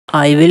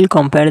I will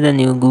compare the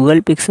new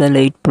Google Pixel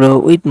 8 Pro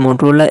with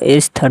Motorola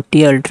Edge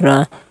 30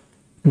 Ultra.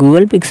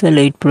 Google Pixel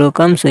 8 Pro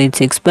comes with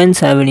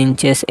 6.7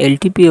 inches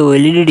LTPO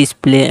OLED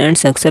display and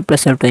success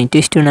ratio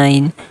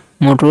 20:9.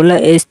 Motorola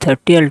Edge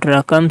 30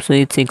 Ultra comes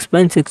with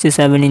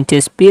 6.67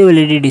 inches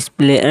POLED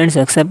display and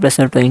success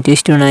ratio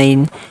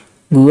 20:9.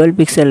 Google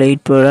Pixel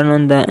 8 Pro run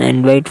on the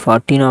Android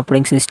 14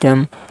 operating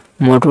system.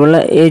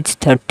 Motorola Edge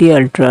 30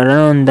 Ultra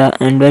run on the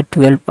Android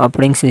 12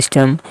 operating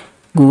system.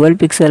 Google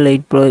Pixel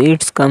 8 Pro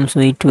it comes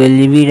with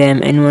 12GB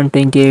RAM and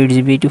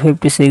 128GB,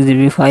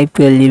 256GB,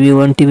 512GB,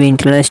 1TB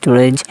internal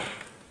storage.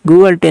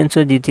 Google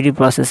Tensor G3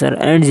 processor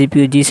and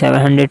GPU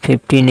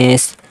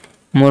G715S.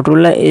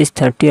 Motorola Edge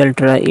 30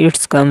 Ultra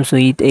it comes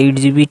with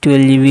 8GB,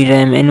 12GB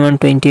RAM and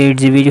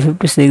 128GB,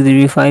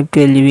 256GB,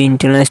 512GB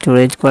internal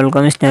storage.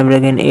 Qualcomm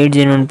Snapdragon 8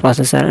 Gen 1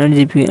 processor and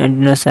GPU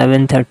Adreno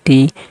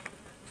 730.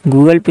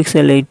 Google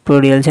Pixel 8 Pro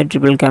real set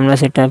triple camera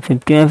setup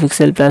 50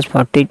 MP plus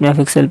 48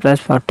 MP plus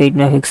 48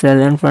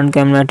 MP and front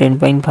camera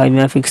 10.5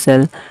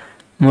 MP.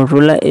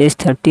 Motorola Edge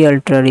 30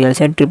 Ultra real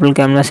set triple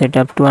camera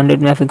setup 200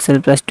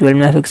 MP plus 12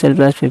 MP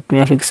plus 50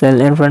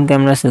 MP and front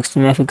camera 60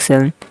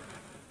 MP.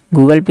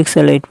 Google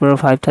Pixel 8 Pro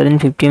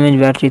 5050 mAh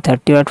battery,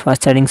 30 watt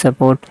fast charging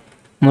support.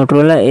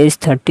 Motorola Edge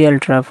 30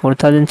 Ultra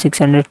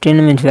 4610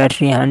 mAh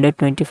battery,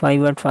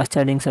 125 watt fast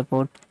charging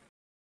support.